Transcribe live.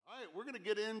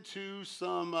Get into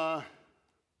some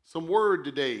word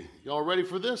today. Y'all ready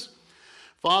for this?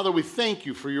 Father, we thank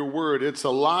you for your word. It's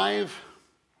alive,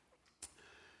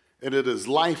 and it is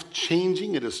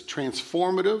life-changing. It is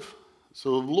transformative.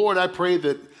 So, Lord, I pray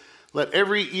that let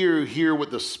every ear hear what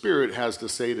the Spirit has to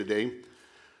say today.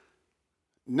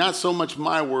 Not so much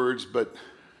my words, but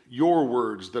your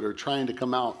words that are trying to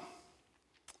come out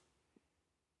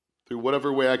through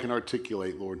whatever way I can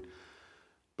articulate, Lord.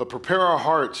 But prepare our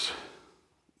hearts.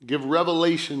 Give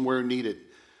revelation where needed.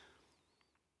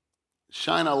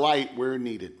 Shine a light where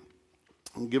needed.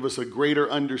 And give us a greater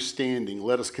understanding.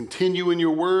 Let us continue in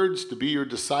your words to be your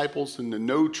disciples and to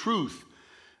know truth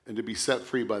and to be set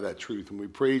free by that truth. And we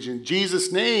praise you in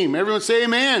Jesus' name. Everyone say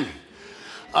amen.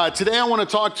 Today I want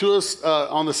to talk to us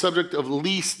on the subject of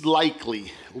least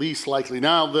likely. Least likely.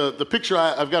 Now the picture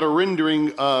I've got a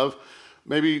rendering of,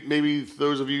 maybe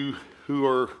those of you who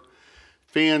are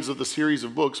fans of the series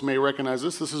of books may recognize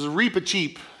this. This is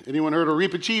Reepicheep. Anyone heard of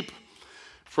Reepicheep?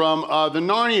 From the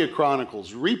Narnia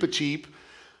Chronicles. Reepicheep,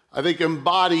 I think,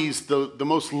 embodies the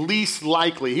most least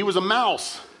likely. He was a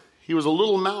mouse. He was a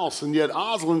little mouse, and yet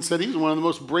Aslan said he was one of the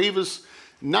most bravest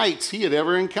knights he had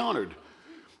ever encountered.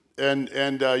 And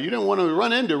you didn't want to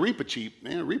run into Reepicheep.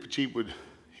 Man, Reepicheep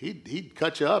he'd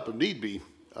cut you up if need be.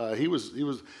 He'd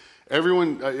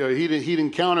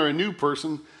encounter a new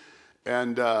person,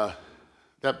 and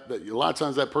that a lot of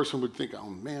times that person would think, oh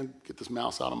man, get this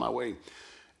mouse out of my way.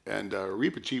 And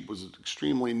Reepicheep was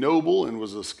extremely noble and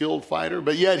was a skilled fighter,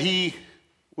 but yet he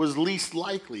was least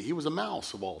likely. He was a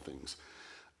mouse of all things.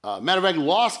 Matter of fact,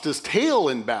 lost his tail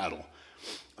in battle,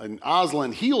 and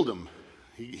Aslan healed him.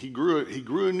 He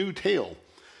grew a new tail,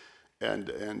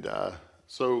 and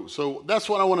so that's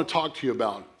what I want to talk to you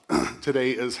about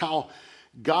today is how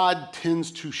God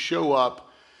tends to show up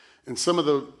in some of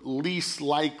the least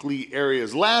likely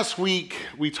areas. Last week,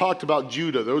 we talked about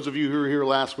Judah. Those of you who were here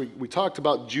last week, we talked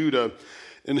about Judah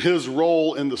and his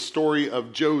role in the story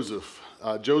of Joseph.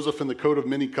 Joseph in the coat of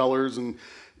many colors, and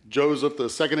Joseph, the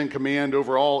second in command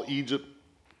over all Egypt,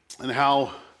 and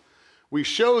how we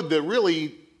showed that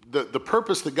really the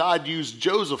purpose that God used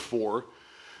Joseph for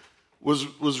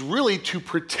was really to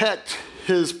protect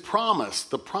his promise,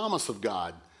 the promise of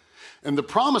God. And the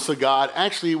promise of God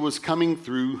actually was coming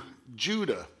through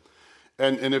Judah.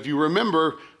 And if you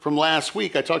remember from last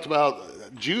week, I talked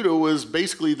about Judah was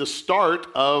basically the start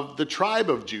of the tribe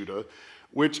of Judah,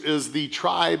 which is the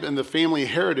tribe and the family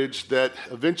heritage that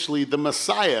eventually the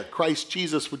Messiah, Christ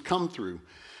Jesus, would come through.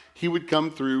 He would come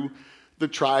through the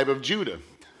tribe of Judah.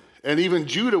 And even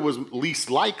Judah was least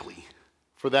likely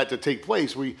for that to take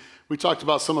place. We talked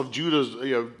about some of Judah's,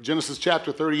 Genesis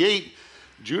chapter 38,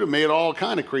 Judah made all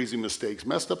kind of crazy mistakes,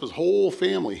 messed up his whole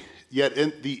family. Yet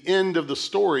in the end of the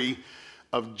story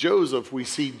of Joseph, we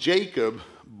see Jacob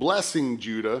blessing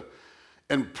Judah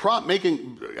and in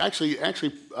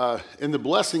the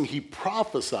blessing, he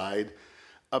prophesied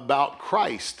about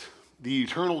Christ, the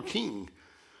eternal king,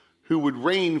 who would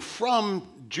reign from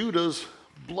Judah's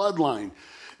bloodline.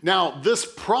 Now, this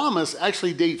promise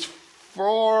actually dates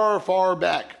far, far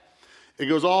back. It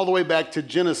goes all the way back to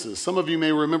Genesis. Some of you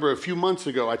may remember a few months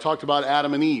ago, I talked about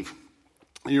Adam and Eve.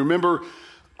 And you remember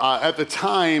at the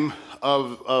time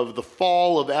of the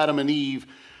fall of Adam and Eve,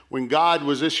 when God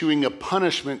was issuing a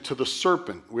punishment to the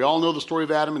serpent. We all know the story of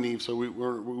Adam and Eve, so we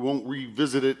won't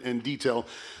revisit it in detail.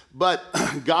 But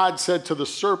God said to the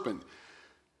serpent,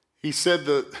 He said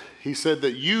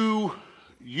that you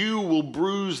will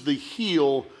bruise the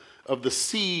heel of the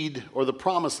seed, or the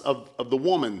promise of the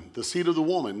woman, the seed of the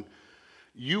woman.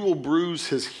 You will bruise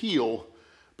his heel,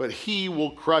 but he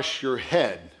will crush your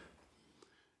head.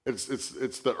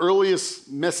 It's the earliest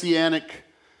messianic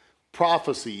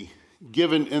prophecy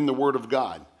given in the Word of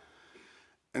God.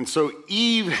 And so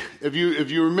Eve, if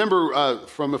you remember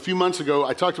from a few months ago,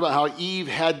 I talked about how Eve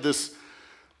had this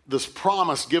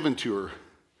promise given to her.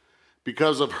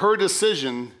 Because of her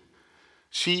decision,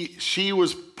 she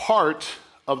was part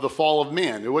of the fall of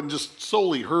man. It wasn't just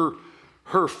solely her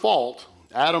fault.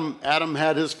 Adam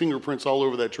had his fingerprints all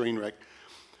over that train wreck.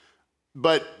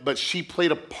 But she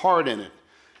played a part in it.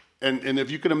 And if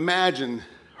you can imagine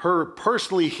her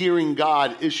personally hearing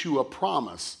God issue a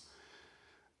promise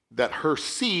that her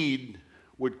seed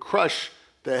would crush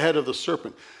the head of the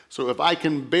serpent. So if I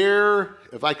can bear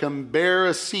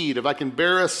a seed, if I can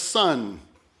bear a son,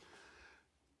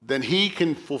 then he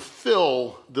can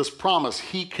fulfill this promise.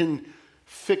 He can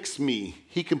fix me.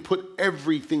 He can put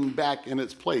everything back in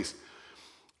its place.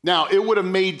 Now, it would have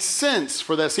made sense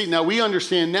for that seed. Now, we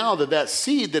understand now that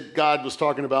seed that God was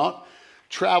talking about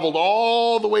traveled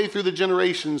all the way through the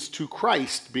generations to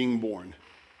Christ being born,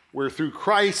 where through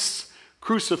Christ's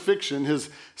crucifixion, his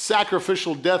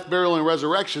sacrificial death, burial, and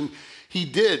resurrection,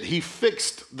 he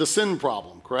fixed the sin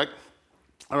problem, correct,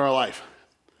 in our life.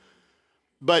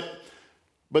 But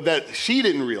that she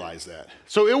didn't realize that.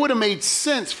 So it would have made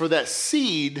sense for that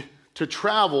seed to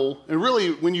travel. And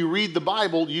really, when you read the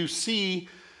Bible, you see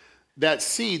that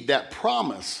seed, that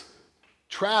promise,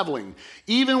 traveling.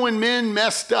 Even when men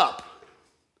messed up,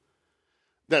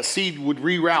 that seed would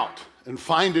reroute and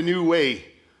find a new way.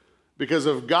 Because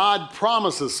if God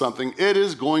promises something, it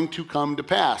is going to come to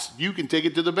pass. You can take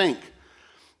it to the bank.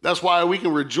 That's why we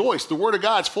can rejoice. The Word of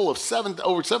God is full of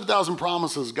over 7,000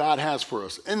 promises God has for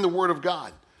us in the Word of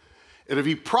God. And if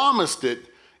He promised it,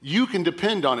 you can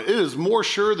depend on it. It is more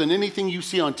sure than anything you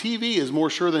see on TV, is more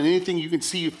sure than anything you can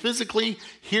see physically,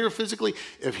 hear physically.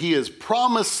 If He has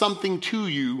promised something to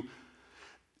you,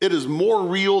 it is more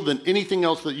real than anything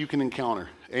else that you can encounter.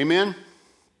 Amen?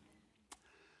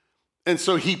 And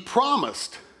so He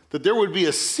promised that there would be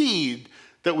a seed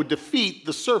that would defeat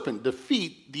the serpent,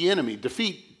 defeat the enemy,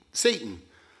 defeat Satan,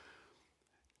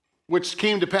 which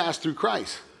came to pass through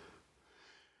Christ.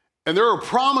 And there are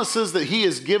promises that He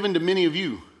has given to many of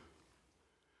you.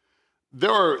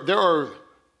 There are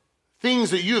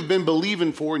things that you have been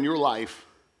believing for in your life,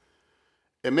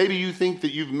 and maybe you think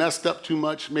that you've messed up too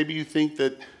much. Maybe you think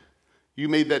that you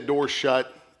made that door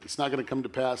shut. It's not going to come to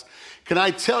pass. Can I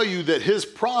tell you that His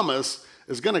promise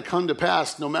is going to come to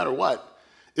pass no matter what?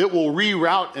 It will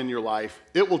reroute in your life.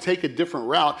 It will take a different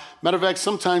route. Matter of fact,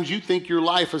 sometimes you think your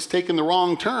life has taken the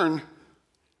wrong turn,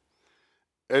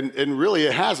 and really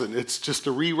it hasn't. It's just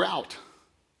a reroute.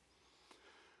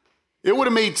 It would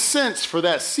have made sense for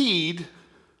that seed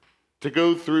to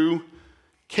go through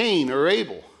Cain or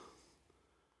Abel.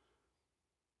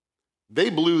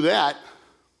 They blew that.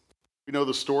 You know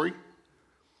the story?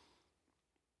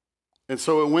 And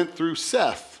so it went through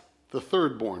Seth, the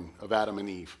third born of Adam and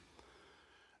Eve.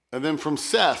 And then from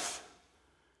Seth,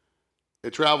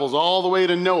 it travels all the way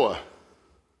to Noah.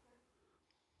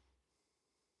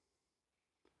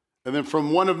 And then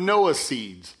from one of Noah's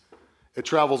seeds, it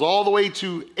travels all the way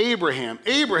to Abraham.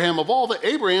 Abraham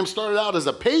started out as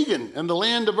a pagan in the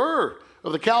land of Ur,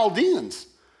 of the Chaldeans.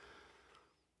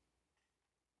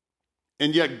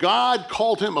 And yet God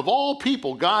called him, of all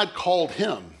people, God called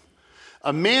him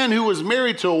a man who was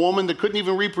married to a woman that couldn't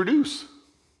even reproduce.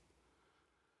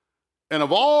 And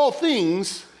of all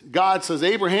things, God says,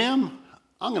 Abraham,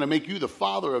 I'm going to make you the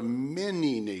father of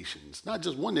many nations. Not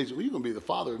just one nation, but you're going to be the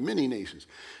father of many nations.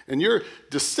 And your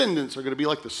descendants are going to be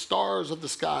like the stars of the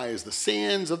skies, the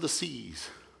sands of the seas.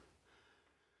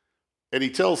 And he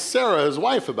tells Sarah, his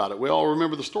wife, about it. We all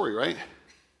remember the story, right?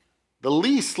 The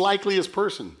least likeliest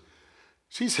person.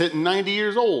 She's hitting 90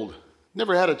 years old.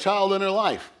 Never had a child in her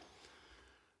life.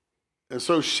 And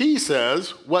so she says,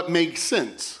 what makes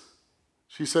sense?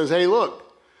 She says, hey,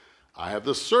 look, I have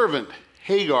this servant,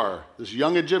 Hagar, this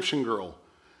young Egyptian girl.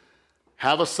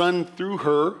 Have a son through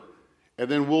her, and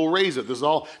then we'll raise it. This is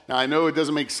all, now I know it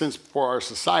doesn't make sense for our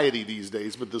society these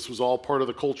days, but this was all part of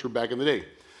the culture back in the day.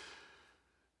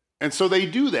 And so they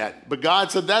do that. But God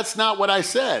said, that's not what I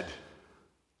said.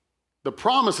 The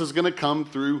promise is going to come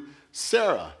through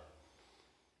Sarah,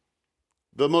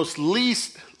 the most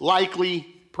least likely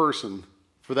person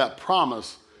for that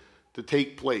promise to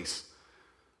take place.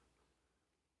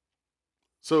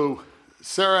 So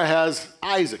Sarah has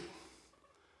Isaac.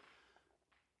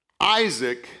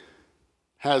 Isaac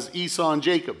has Esau and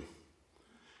Jacob.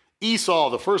 Esau,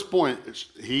 the firstborn,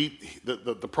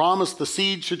 the promise, the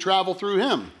seed should travel through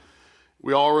him.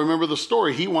 We all remember the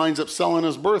story. He winds up selling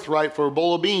his birthright for a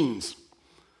bowl of beans.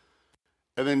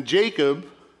 And then Jacob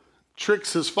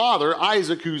tricks his father,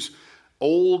 Isaac, who's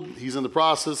old. He's in the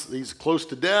process. He's close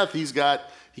to death.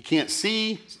 He can't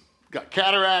see. He's got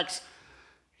cataracts.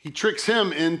 He tricks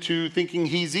him into thinking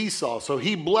he's Esau. So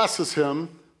he blesses him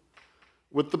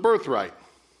with the birthright.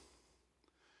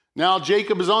 Now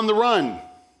Jacob is on the run.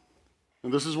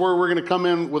 And this is where we're going to come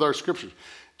in with our scriptures.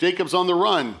 Jacob's on the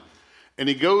run. And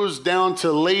he goes down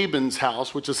to Laban's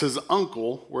house, which is his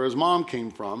uncle, where his mom came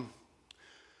from.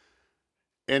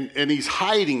 And he's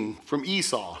hiding from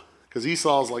Esau. Because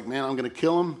Esau's like, man, I'm going to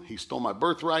kill him. He stole my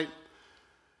birthright.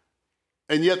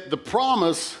 And yet the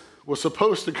promise was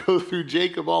supposed to go through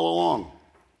Jacob all along.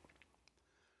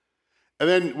 And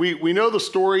then we know the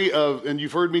story of, and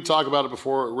you've heard me talk about it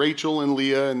before, Rachel and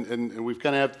Leah, and we've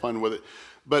kind of had fun with it.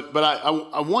 But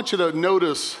I want you to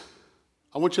notice,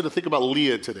 I want you to think about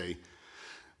Leah today.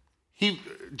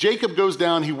 Jacob goes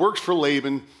down, he works for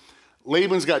Laban.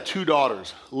 Laban's got two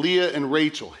daughters, Leah and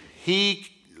Rachel.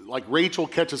 Like Rachel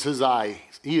catches his eye,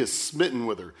 he is smitten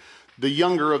with her, the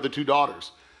younger of the two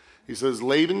daughters. He says,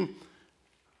 Laban,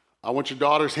 I want your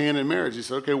daughter's hand in marriage. He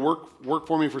said, okay, work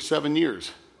for me for 7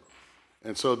 years.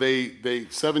 And so they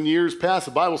 7 years passed.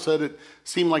 The Bible said it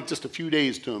seemed like just a few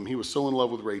days to him. He was so in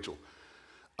love with Rachel.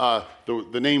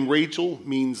 The name Rachel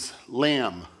means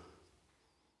lamb.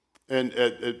 And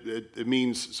it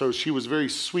means, so she was very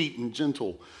sweet and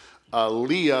gentle.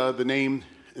 Leah, the name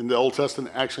in the Old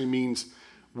Testament, actually means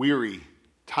weary,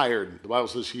 tired. The Bible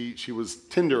says she was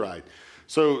tender-eyed.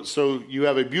 So you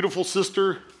have a beautiful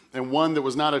sister and one that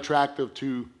was not attractive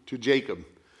to Jacob,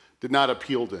 did not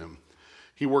appeal to him.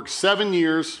 He worked 7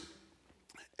 years,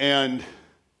 and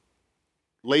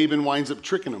Laban winds up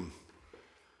tricking him.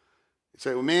 You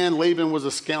say, well, man, Laban was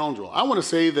a scoundrel. I want to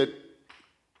say that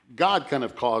God kind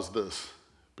of caused this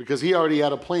because he already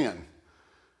had a plan.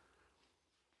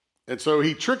 And so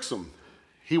he tricks him.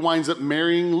 He winds up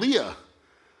marrying Leah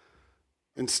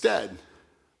instead.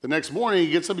 The next morning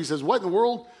he gets up, he says, what in the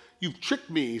world? You've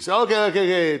tricked me. He said,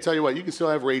 okay, tell you what, you can still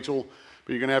have Rachel,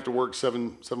 but you're going to have to work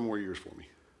seven more years for me.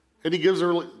 And he gives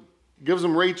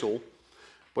him Rachel,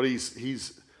 but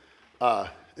he's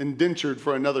indentured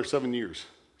for another 7 years.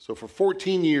 So for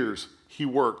 14 years he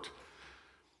worked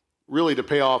really to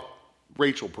pay off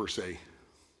Rachel per se.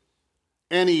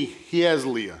 And he has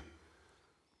Leah.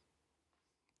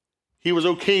 He was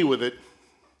okay with it,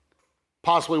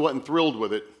 possibly wasn't thrilled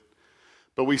with it,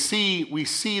 but we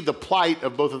see the plight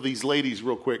of both of these ladies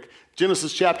real quick.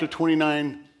 Genesis chapter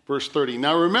 29, verse 30.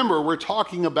 Now remember, we're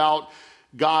talking about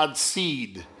God's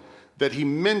seed that he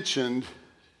mentioned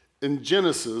in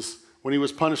Genesis when he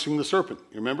was punishing the serpent.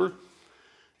 You remember?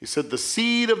 He said, the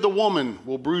seed of the woman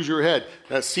will bruise your head.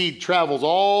 That seed travels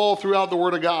all throughout the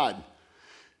Word of God.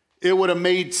 It would have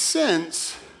made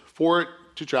sense for it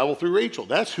to travel through Rachel.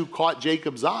 That's who caught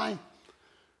Jacob's eye.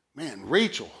 Man,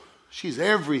 Rachel, she's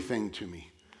everything to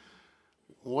me.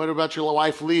 What about your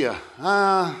wife, Leah?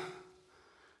 I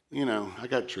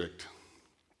got tricked.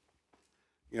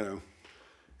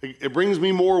 It brings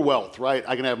me more wealth, right?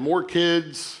 I can have more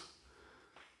kids,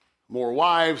 more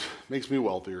wives, makes me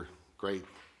wealthier. Great.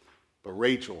 But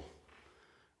Rachel,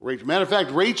 matter of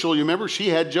fact, Rachel, you remember, she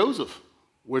had Joseph,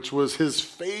 which was his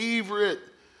favorite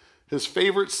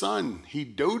son. He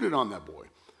doted on that boy.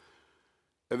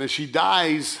 And then she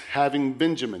dies having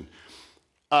Benjamin.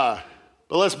 But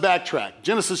let's backtrack.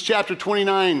 Genesis chapter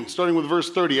 29, starting with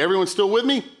verse 30. Everyone still with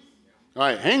me? All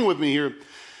right, hang with me here.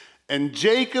 And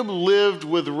Jacob lived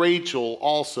with Rachel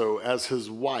also as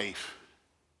his wife,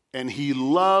 and he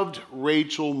loved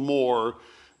Rachel more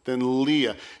than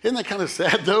Leah. Isn't that kind of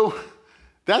sad, though?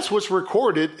 That's what's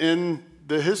recorded in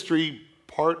the history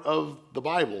part of the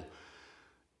Bible.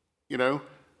 The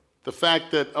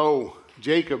fact that,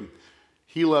 Jacob,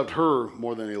 he loved her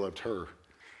more than he loved her.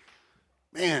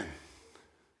 Man,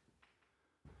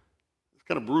 it's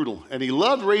kind of brutal. And he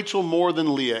loved Rachel more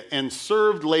than Leah and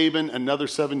served Laban another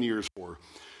 7 years for her.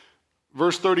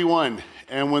 Verse 31,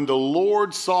 and when the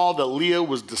Lord saw that Leah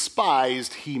was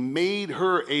despised, he made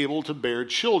her able to bear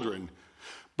children.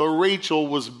 But Rachel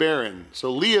was barren.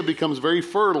 So Leah becomes very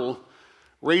fertile.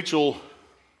 Rachel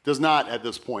does not at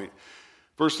this point.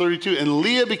 Verse 32, and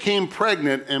Leah became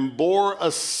pregnant and bore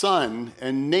a son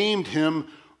and named him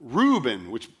Reuben,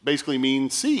 which basically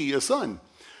means a son.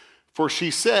 For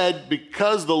she said,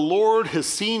 because the Lord has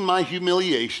seen my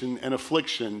humiliation and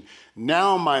affliction,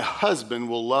 now my husband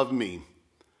will love me.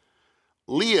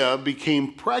 Leah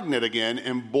became pregnant again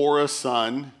and bore a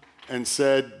son and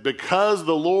said, because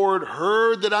the Lord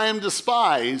heard that I am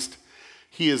despised,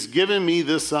 he has given me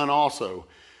this son also.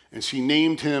 And she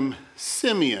named him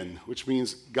Simeon, which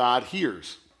means God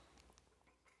hears.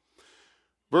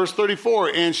 Verse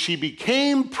 34, and she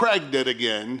became pregnant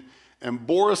again and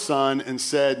bore a son and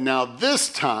said, now this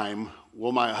time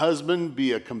will my husband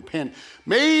be a companion.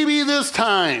 Maybe this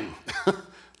time.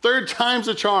 Third time's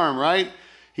a charm, right?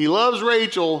 He loves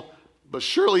Rachel, but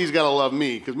surely he's got to love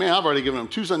me because, man, I've already given him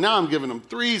 2 sons. Now I'm giving him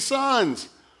 3 sons.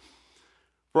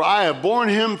 For I have borne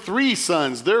him 3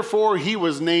 sons. Therefore he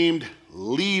was named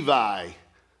Levi,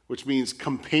 which means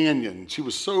companion. She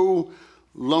was so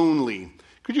lonely.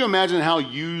 Could you imagine how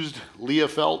used Leah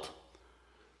felt?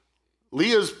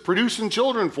 Leah's producing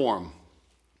children for him.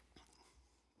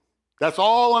 That's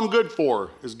all I'm good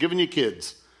for, is giving you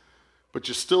kids. But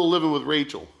you're still living with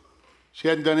Rachel. She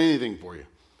hadn't done anything for you.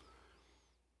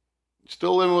 You're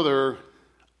still living with her.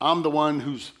 I'm the one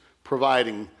who's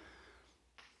providing.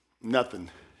 Nothing.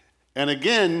 And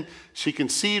again, she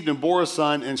conceived and bore a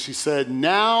son, and she said,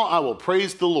 now I will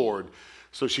praise the Lord.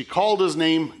 So she called his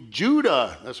name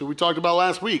Judah. That's what we talked about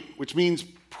last week, which means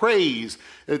praise.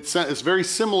 It's very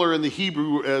similar in the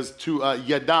Hebrew as to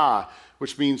yada,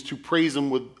 which means to praise him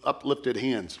with uplifted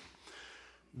hands.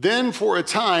 Then for a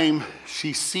time,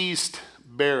 she ceased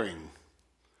bearing.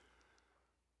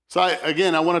 So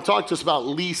I want to talk just about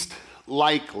least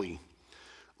likely.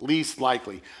 Least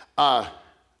likely.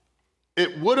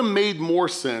 It would have made more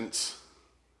sense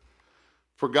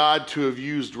for God to have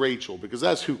used Rachel, because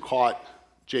that's who caught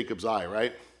Jacob's eye,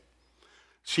 right?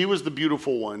 She was the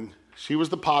beautiful one. She was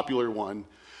the popular one.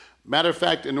 Matter of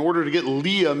fact, in order to get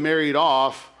Leah married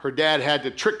off, her dad had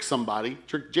to trick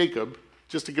Jacob,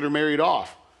 just to get her married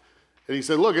off. And he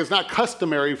said, look, it's not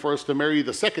customary for us to marry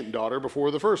the second daughter before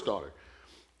the first daughter.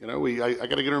 I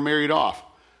got to get her married off.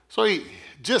 So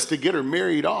just to get her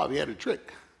married off, he had to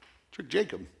trick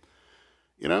Jacob.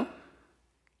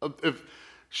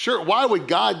 Why would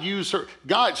God use her?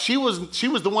 She was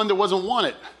the one that wasn't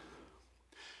wanted.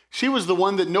 She was the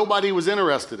one that nobody was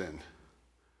interested in.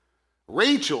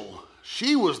 Rachel,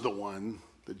 she was the one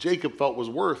that Jacob felt was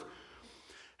worth.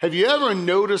 Have you ever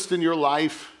noticed in your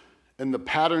life, in the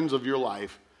patterns of your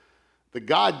life, that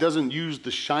God doesn't use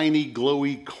the shiny,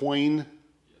 glowy coin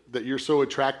that you're so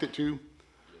attracted to?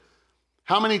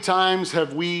 How many times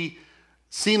have we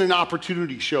seen an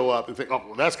opportunity show up and think, oh,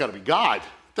 well, that's got to be God.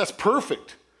 That's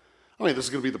perfect. I mean, this is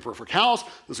going to be the perfect house.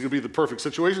 This is going to be the perfect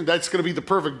situation. That's going to be the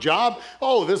perfect job.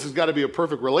 Oh, this has got to be a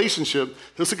perfect relationship.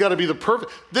 This has got to be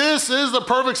this is the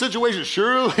perfect situation.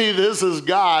 Surely this is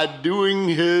God doing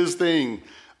his thing.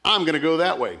 I'm going to go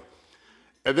that way.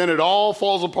 And then it all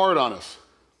falls apart on us.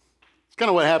 It's kind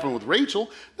of what happened with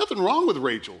Rachel. Nothing wrong with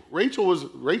Rachel.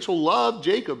 Rachel loved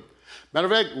Jacob. Matter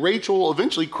of fact, Rachel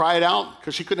eventually cried out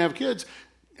because she couldn't have kids,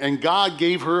 and God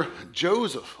gave her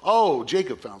Joseph. Oh,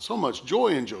 Jacob found so much joy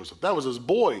in Joseph. That was his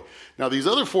boy. Now these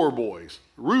other 4 boys,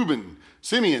 Reuben,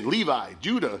 Simeon, Levi,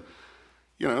 Judah,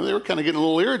 they were kind of getting a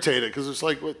little irritated because it's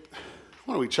like, what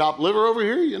do we chop liver over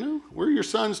here? We're your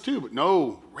sons too. But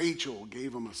no, Rachel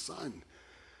gave him a son.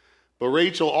 But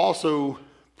Rachel also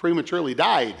prematurely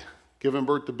died, giving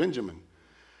birth to Benjamin.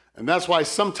 And that's why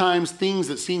sometimes things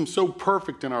that seem so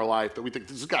perfect in our life that we think,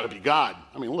 this has got to be God.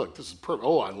 I mean, look, this is perfect.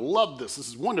 Oh, I love this. This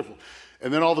is wonderful.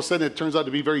 And then all of a sudden it turns out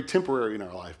to be very temporary in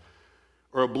our life.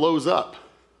 Or it blows up.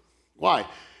 Why?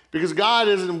 Because God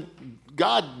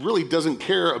really doesn't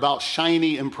care about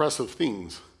shiny, impressive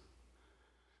things.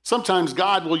 Sometimes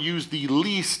God will use the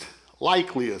least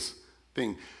likeliest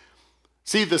thing.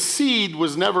 See, the seed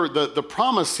was never, the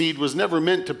promised seed was never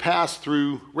meant to pass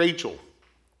through Rachel.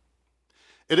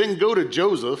 It didn't go to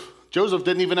Joseph. Joseph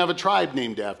didn't even have a tribe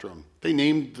named after him.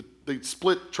 They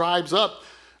split tribes up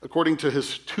according to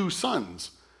his 2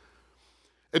 sons.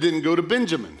 It didn't go to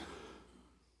Benjamin.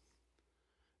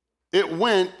 It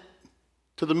went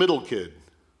to the middle kid.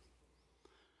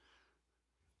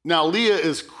 Now, Leah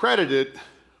is credited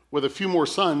with a few more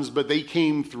sons, but they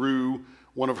came through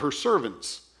one of her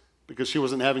servants because she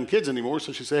wasn't having kids anymore.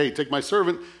 So she said, hey, take my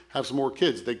servant, have some more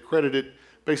kids. They credit it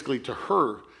basically to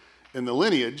her in the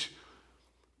lineage.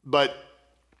 But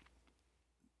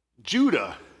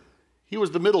Judah, he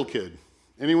was the middle kid.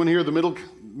 Anyone here the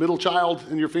middle child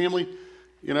in your family?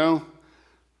 I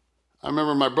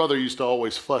remember my brother used to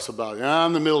always fuss about,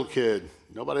 I'm the middle kid.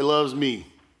 Nobody loves me.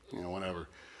 Whatever.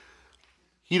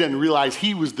 He didn't realize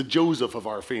he was the Joseph of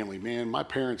our family, man. My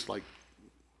parents,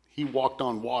 he walked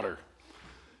on water,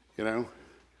 They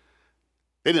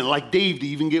didn't like Dave to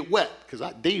even get wet because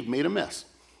Dave made a mess.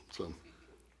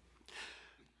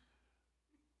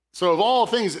 So of all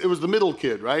things, it was the middle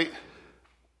kid, right?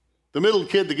 The middle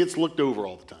kid that gets looked over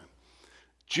all the time.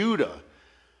 Judah.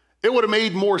 It would have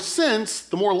made more sense,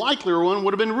 the more likelier one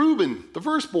would have been Reuben, the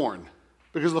firstborn,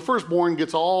 because the firstborn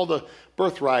gets all the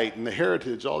birthright and the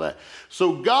heritage, all that.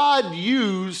 So God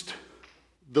used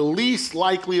the least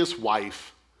likeliest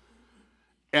wife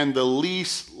and the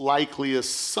least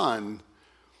likeliest son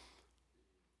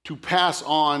to pass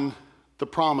on the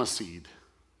promised seed.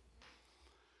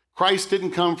 Christ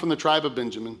didn't come from the tribe of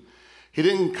Benjamin. He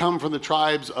didn't come from the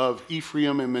tribes of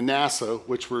Ephraim and Manasseh,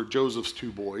 which were Joseph's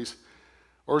 2 boys,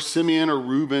 or Simeon or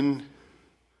Reuben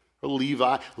or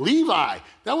Levi. Levi,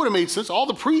 that would have made sense. All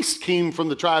the priests came from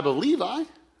the tribe of Levi.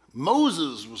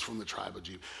 Moses was from the tribe of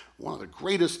Judah. One of the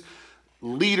greatest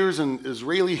leaders in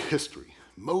Israeli history.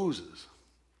 Moses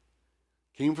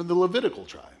came from the Levitical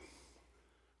tribe.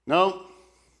 No,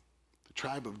 the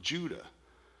tribe of Judah.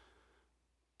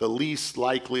 The least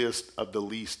likeliest of the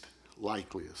least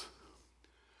likeliest.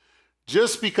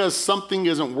 Just because something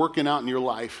isn't working out in your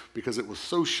life because it was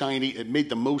so shiny, it made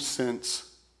the most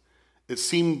sense. It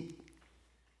seemed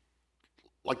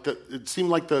like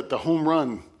the home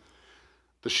run,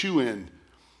 the shoe-in.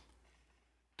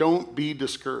 Don't be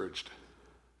discouraged.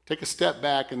 Take a step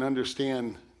back and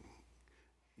understand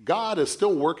God is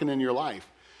still working in your life.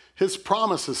 His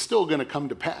promise is still going to come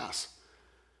to pass.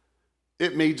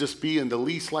 It may just be in the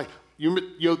least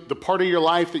the part of your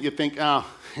life that you think, oh,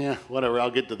 yeah, whatever,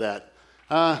 I'll get to that.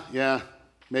 Yeah,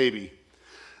 maybe.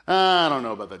 I don't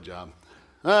know about that job.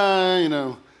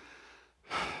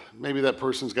 Maybe that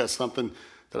person's got something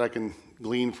that I can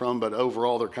glean from, but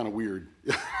overall they're kind of weird.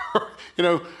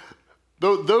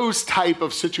 Those type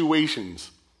of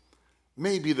situations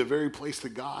may be the very place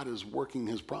that God is working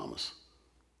his promise.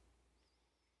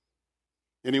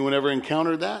 Anyone ever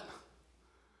encountered that?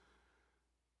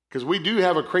 Because we do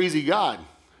have a crazy God.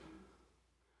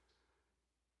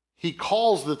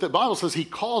 The Bible says he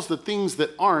calls the things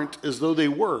that aren't as though they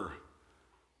were.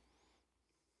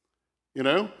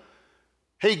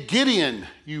 Hey, Gideon,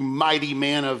 you mighty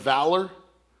man of valor.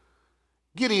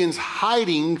 Gideon's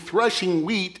hiding, threshing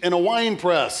wheat in a wine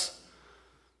press,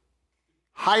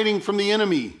 hiding from the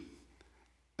enemy.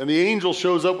 And the angel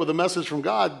shows up with a message from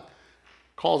God,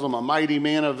 calls him a mighty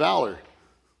man of valor.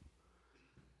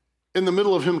 In the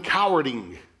middle of him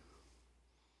cowarding.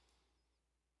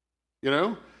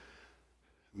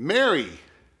 Mary,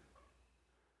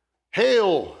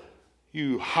 hail,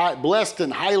 you blessed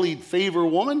and highly favored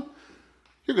woman.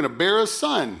 You're going to bear a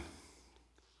son.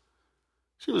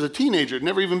 She was a teenager, had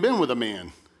never even been with a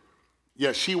man.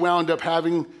 Yet she wound up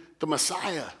having the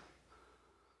Messiah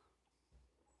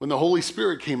when the Holy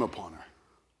Spirit came upon her.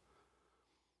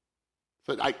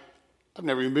 Said, I've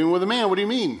never even been with a man. What do you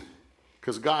mean?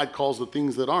 Because God calls the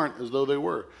things that aren't as though they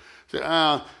were. Say,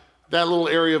 that little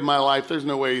area of my life, there's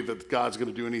no way that God's going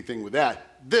to do anything with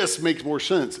that. This makes more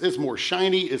sense. It's more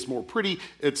shiny. It's more pretty.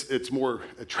 It's more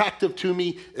attractive to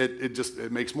me.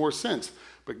 It makes more sense.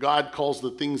 But God calls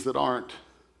the things that aren't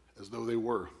as though they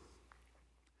were.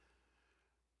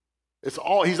 He's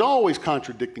always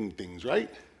contradicting things, right?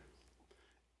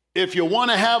 If you want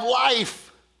to have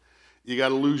life, you got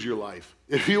to lose your life.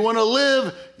 If you want to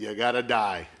live, you got to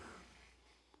die.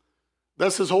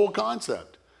 That's his whole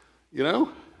concept, To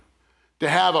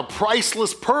have a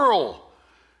priceless pearl,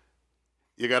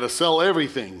 you got to sell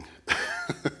everything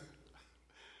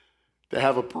to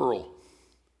have a pearl.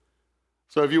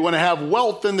 So if you want to have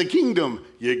wealth in the kingdom,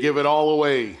 you give it all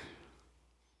away.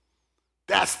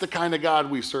 That's the kind of God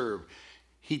we serve.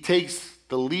 He takes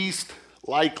the least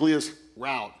likeliest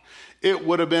route. It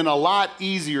would have been a lot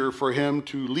easier for him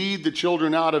to lead the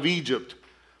children out of Egypt.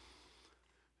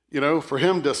 For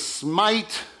him to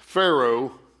smite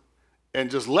Pharaoh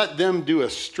and just let them do a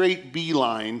straight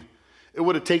beeline. It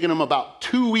would have taken them about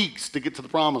 2 weeks to get to the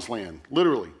promised land,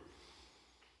 literally.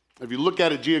 If you look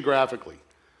at it geographically.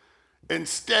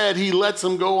 Instead, he lets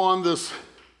them go on this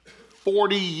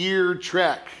 40-year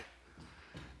trek.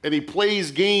 And he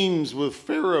plays games with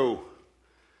Pharaoh.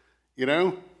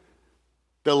 The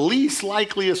least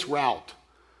likeliest route.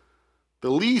 The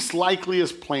least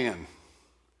likeliest plan.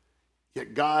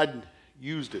 Yet God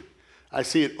used it. I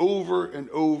see it over and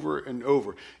over and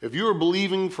over. If you are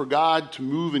believing for God to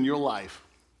move in your life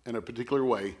in a particular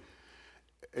way,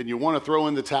 and you want to throw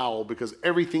in the towel because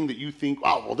everything that you think,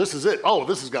 oh, well, this is it. Oh,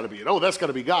 this has got to be it. Oh, that's got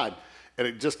to be God. And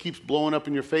it just keeps blowing up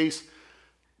in your face.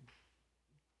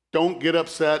 Don't get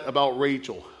upset about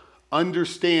Rachel.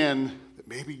 Understand that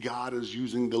maybe God is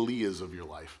using the Leahs of your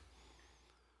life.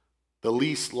 The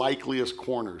least likeliest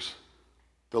corners.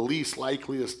 The least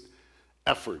likeliest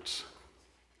efforts.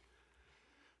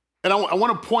 And I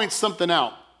want to point something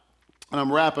out, and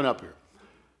I'm wrapping up here.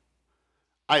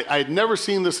 I had never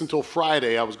seen this until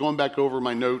Friday. I was going back over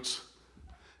my notes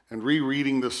and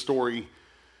rereading this story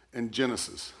in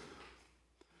Genesis.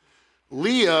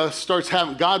 Leah starts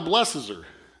having, God blesses her.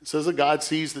 It says that God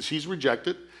sees that she's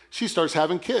rejected. She starts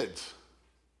having kids.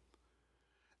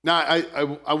 Now,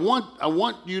 I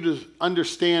want you to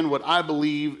understand what I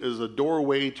believe is a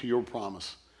doorway to your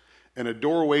promise, and a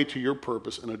doorway to your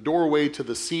purpose, and a doorway to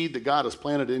the seed that God has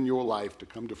planted in your life to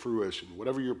come to fruition.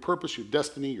 Whatever your purpose, your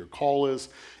destiny, your call is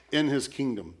in his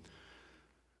kingdom.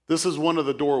 This is one of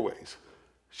the doorways.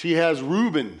 She has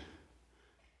Reuben,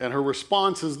 and her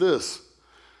response is this: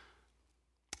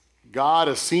 God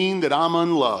has seen that I'm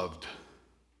unloved,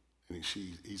 and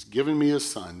he's given me a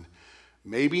son.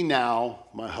 Maybe now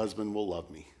my husband will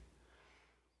love me.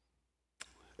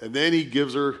 And then he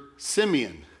gives her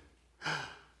Simeon.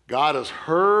 God has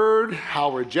heard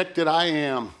how rejected I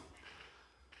am.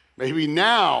 Maybe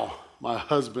now my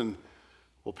husband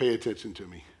will pay attention to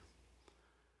me.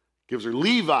 Gives her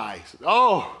Levi.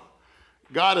 Oh,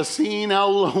 God has seen how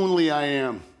lonely I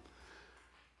am.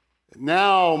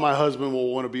 Now my husband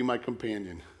will want to be my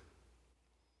companion.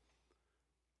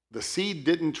 The seed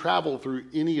didn't travel through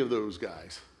any of those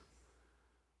guys,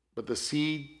 but the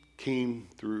seed came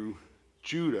through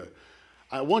Judah.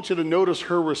 I want you to notice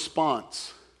her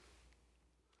response.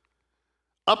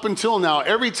 Up until now,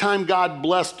 every time God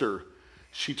blessed her,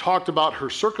 she talked about her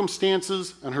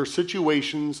circumstances and her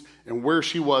situations and where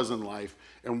she was in life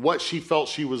and what she felt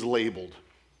she was labeled.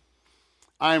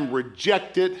 I am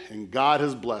rejected and God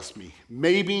has blessed me.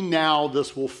 Maybe now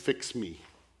this will fix me.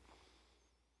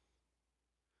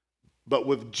 But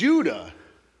with Judah, it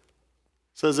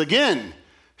says again,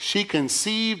 she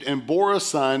conceived and bore a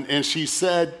son, and she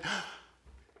said,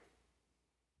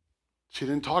 she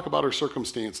didn't talk about her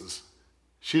circumstances.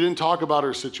 She didn't talk about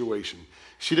her situation.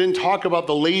 She didn't talk about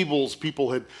the labels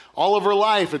people had. All of her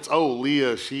life, it's, oh,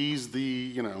 Leah, she's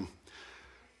the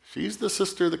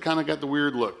sister that kind of got the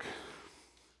weird look.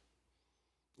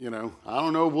 I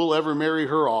don't know if we'll ever marry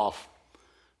her off.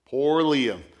 Poor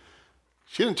Leah.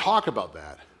 She didn't talk about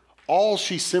that. All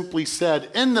she simply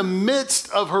said, in the midst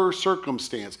of her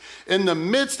circumstance, in the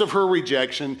midst of her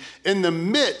rejection, in the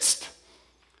midst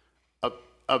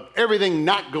of everything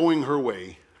not going her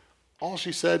way, all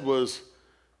she said was,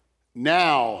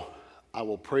 now I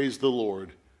will praise the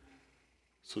Lord.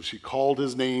 So she called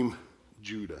his name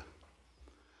Judah.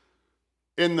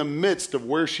 In the midst of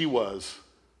where she was,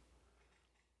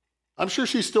 I'm sure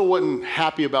she still wasn't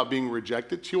happy about being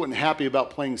rejected. She wasn't happy about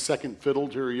playing second fiddle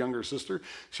to her younger sister.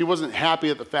 She wasn't happy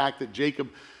at the fact that Jacob,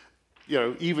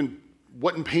 even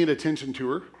wasn't paying attention to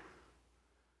her.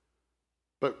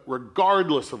 But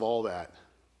regardless of all that,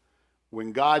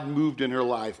 when God moved in her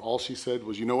life, all she said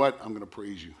was, you know what? I'm going to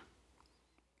praise you.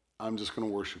 I'm just going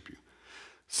to worship you.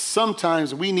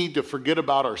 Sometimes we need to forget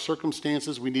about our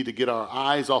circumstances. We need to get our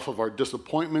eyes off of our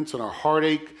disappointments and our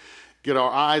heartache, get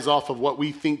our eyes off of what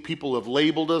we think people have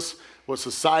labeled us, what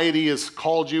society has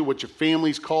called you, what your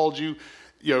family's called you,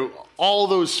 all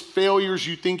those failures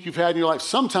you think you've had in your life.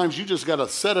 Sometimes you just got to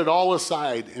set it all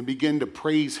aside and begin to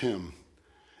praise him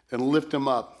and lift him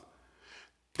up.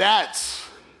 That's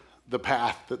the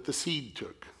path that the seed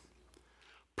took.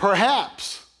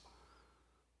 Perhaps,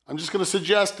 I'm just going to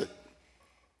suggest it,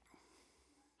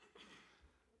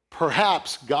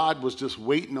 perhaps God was just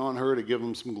waiting on her to give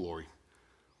him some glory.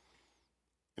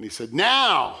 And he said,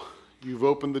 now you've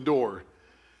opened the door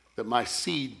that my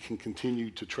seed can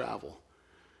continue to travel.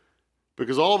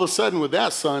 Because all of a sudden with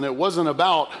that son, it wasn't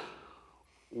about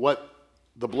what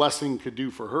the blessing could do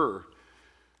for her,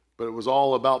 but it was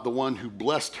all about the one who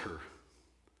blessed her.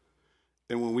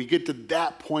 And when we get to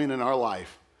that point in our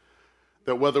life,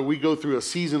 that whether we go through a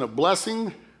season of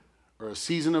blessing or a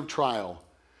season of trial,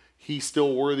 he's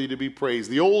still worthy to be praised.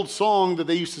 The old song that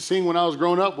they used to sing when I was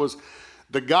growing up was,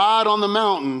 the God on the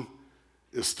mountain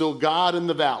is still God in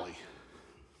the valley.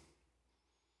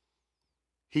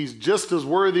 He's just as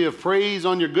worthy of praise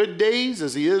on your good days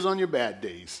as he is on your bad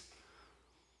days.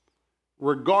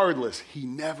 Regardless, he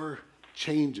never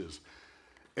changes.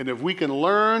 And if we can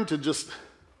learn to just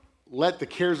let the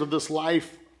cares of this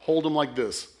life hold them like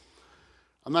this.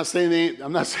 I'm not saying they're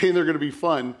going to be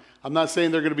fun. I'm not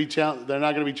saying they're not going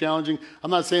to be challenging.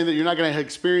 I'm not saying that you're not going to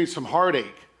experience some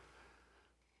heartache.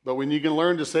 But when you can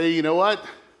learn to say, you know what?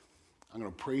 I'm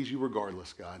going to praise you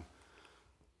regardless, God.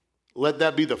 Let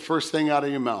that be the first thing out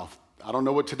of your mouth. I don't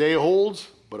know what today holds,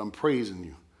 but I'm praising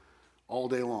you all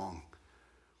day long.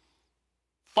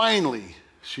 Finally,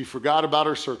 she forgot about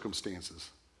her circumstances,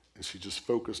 and she just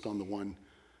focused on the one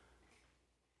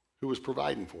who was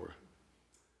providing for her.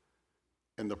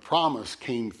 And the promise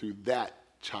came through that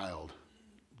child,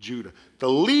 Judah, the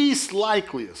least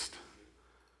likeliest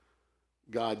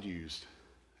God used.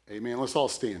 Amen. Let's all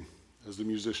stand as the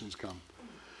musicians come.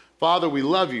 Father, we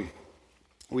love you.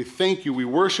 We thank you. We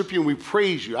worship you and we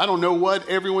praise you. I don't know what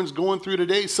everyone's going through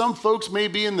today. Some folks may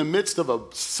be in the midst of a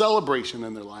celebration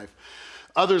in their life.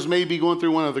 Others may be going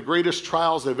through one of the greatest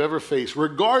trials they've ever faced.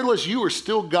 Regardless, you are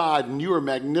still God, and you are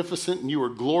magnificent, and you are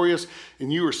glorious,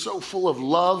 and you are so full of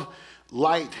love,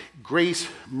 light, grace,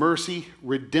 mercy,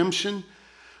 redemption.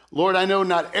 Lord, I know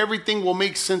not everything will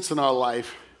make sense in our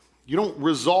life. You don't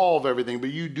resolve everything,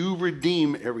 but you do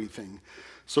redeem everything.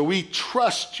 So we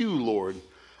trust you, Lord.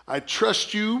 I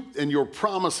trust you and your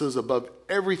promises above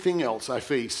everything else I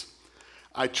face.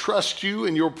 I trust you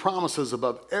and your promises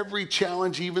above every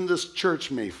challenge even this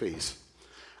church may face.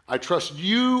 I trust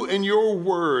you and your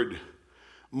word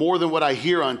more than what I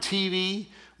hear on TV,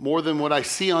 more than what I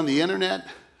see on the internet,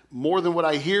 more than what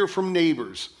I hear from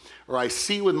neighbors or I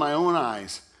see with my own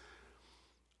eyes.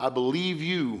 I believe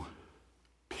you,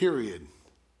 period.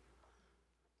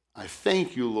 I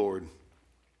thank you, Lord.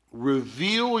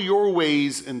 Reveal your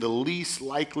ways in the least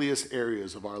likeliest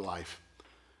areas of our life.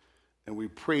 And we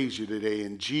praise you today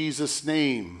in Jesus'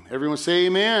 name. Everyone say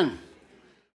amen.